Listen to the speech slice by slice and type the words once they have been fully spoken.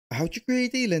How to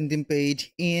create a landing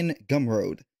page in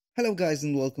Gumroad. Hello guys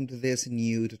and welcome to this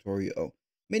new tutorial.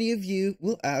 Many of you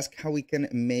will ask how we can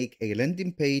make a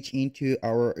landing page into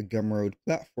our Gumroad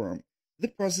platform. The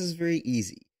process is very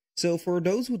easy. So for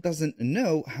those who doesn't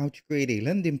know how to create a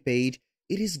landing page,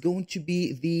 it is going to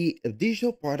be the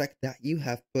digital product that you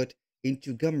have put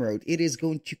into Gumroad. It is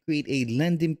going to create a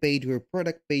landing page or a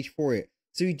product page for it.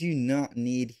 So you do not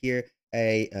need here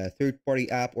a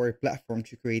third-party app or a platform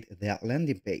to create that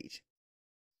landing page.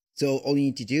 So all you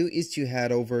need to do is to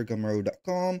head over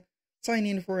gumroad.com, sign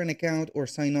in for an account or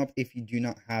sign up if you do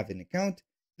not have an account.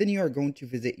 Then you are going to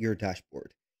visit your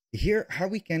dashboard. Here, how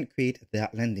we can create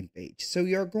that landing page. So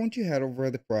you are going to head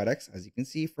over the products, as you can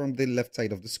see from the left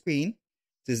side of the screen.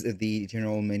 This is the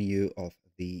general menu of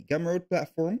the Gumroad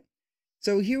platform.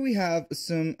 So here we have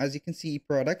some, as you can see,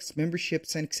 products,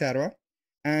 memberships, and etc.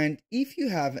 And if you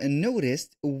have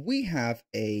noticed, we have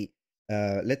a,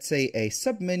 let's say a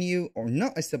submenu, or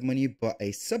not a submenu, but a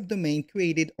subdomain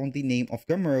created on the name of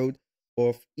Gumroad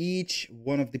of each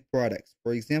one of the products.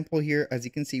 For example, here, as you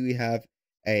can see, we have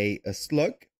a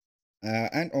slug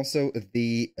and also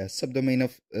the subdomain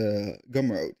of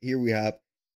Gumroad. Here we have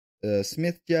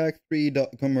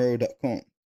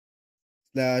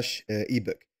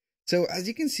smithjack3.gumroad.com/ebook. So as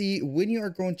you can see, when you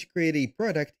are going to create a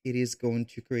product, it is going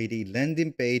to create a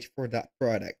landing page for that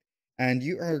product. And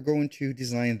you are going to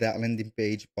design that landing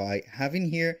page by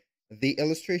having here the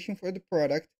illustration for the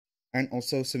product and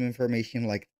also some information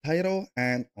like title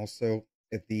and also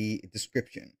the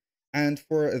description. And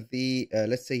for the,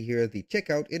 let's say here, the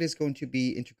checkout, it is going to be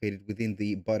integrated within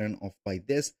the button of buy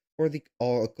this or the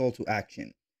call to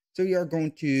action. So you are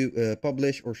going to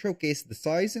publish or showcase the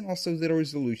size and also the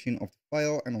resolution of the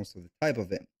file and also the type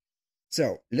of it.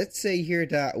 So let's say here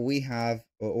that we have,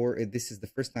 or this is the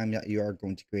first time that you are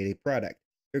going to create a product.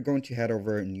 You're going to head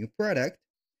over new product.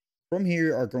 From here,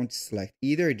 you are going to select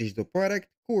either a digital product,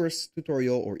 course,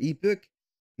 tutorial, or ebook,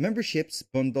 memberships,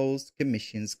 bundles,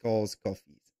 commissions, calls,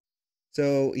 coffees.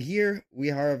 So here we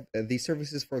have the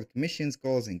services for the commissions,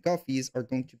 calls, and coffees are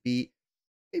going to be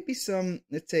maybe some,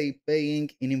 let's say, paying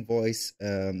in invoice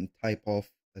type of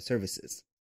services.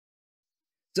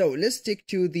 So let's stick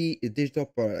to the digital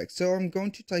product. So I'm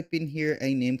going to type in here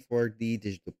a name for the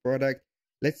digital product.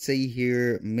 Let's say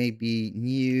here maybe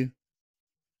new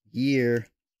year,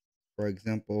 for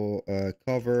example,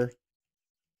 cover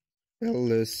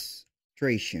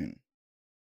illustration,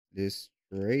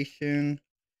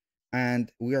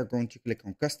 and we are going to click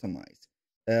on customize.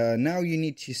 Now you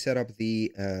need to set up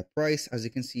the price. As you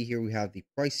can see here, we have the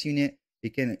price unit. You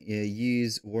can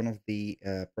use one of the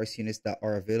price units that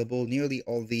are available. Nearly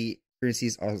all the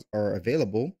currencies are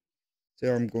available.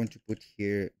 So I'm going to put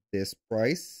here this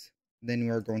price. Then we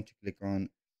are going to click on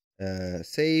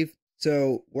save.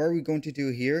 So what we're going to do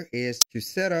here is to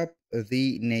set up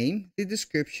the name, the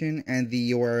description, and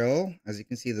the URL. As you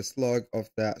can see, the slug of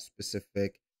that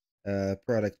specific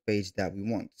product page that we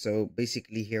want. So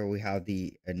basically here we have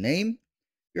the name.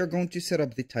 You're going to set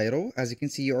up the title. As you can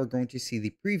see, you are going to see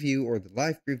the preview or the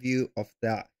live preview of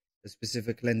that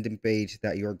specific landing page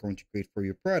that you are going to create for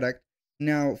your product.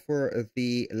 Now for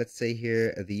the, let's say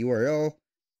here, the URL,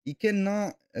 you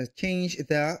cannot change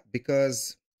that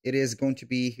because it is going to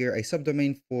be here a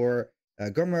subdomain for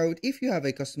Gumroad. If you have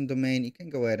a custom domain, you can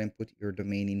go ahead and put your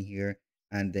domain in here,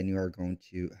 and then you are going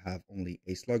to have only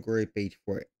a slug or a page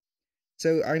for it.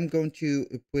 So I'm going to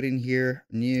put in here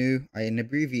new, an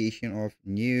abbreviation of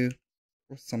new,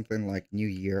 or something like new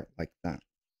year, like that.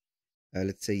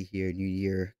 Let's say here new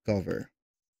year cover.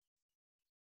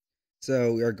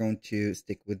 So we are going to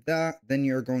stick with that. Then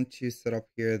you're going to set up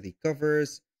here the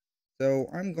covers. So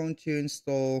I'm going to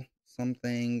install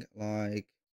something like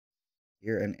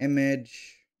here an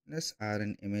image. Let's add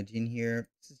an image in here.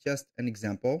 This is just an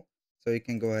example. So you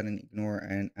can go ahead and ignore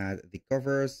and add the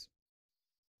covers.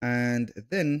 And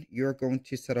then you're going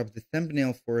to set up the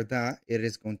thumbnail for that. It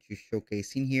is going to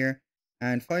showcase in here.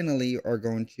 And finally, you are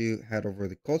going to head over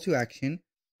the call to action.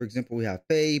 For example, we have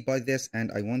pay, buy this,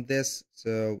 and I want this.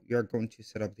 So you're going to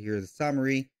set up here the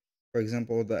summary. For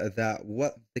example, that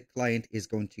what the client is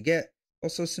going to get.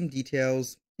 Also some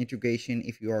details, integration,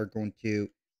 if you are going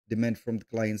to demand from the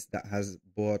clients that has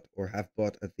bought or have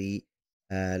bought the,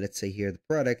 let's say here, the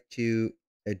product to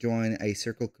join a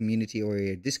circle community or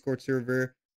a Discord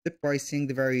server. The pricing,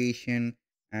 the variation,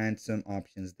 and some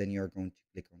options. Then you're going to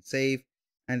click on save,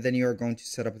 and then you're going to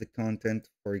set up the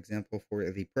content. For example, for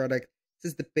the product,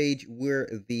 this is the page where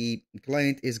the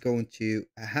client is going to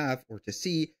have or to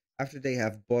see after they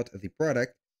have bought the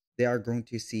product. They are going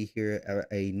to see here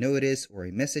a notice or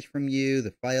a message from you,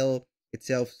 the file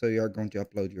itself. So you are going to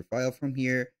upload your file from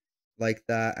here, like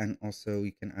that, and also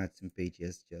you can add some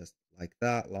pages just like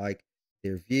that, like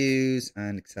their views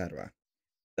and etc.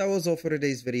 That was all for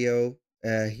today's video.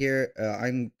 Here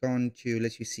I'm going to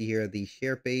let you see here the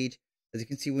share page. As you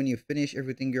can see, when you finish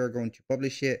everything, you're going to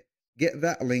publish it, get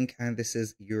that link, and this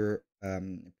is your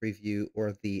preview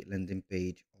or the landing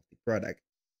page of the product.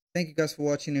 Thank you guys for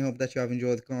watching. I hope that you have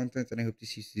enjoyed the content, and I hope to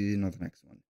see you soon on the next one.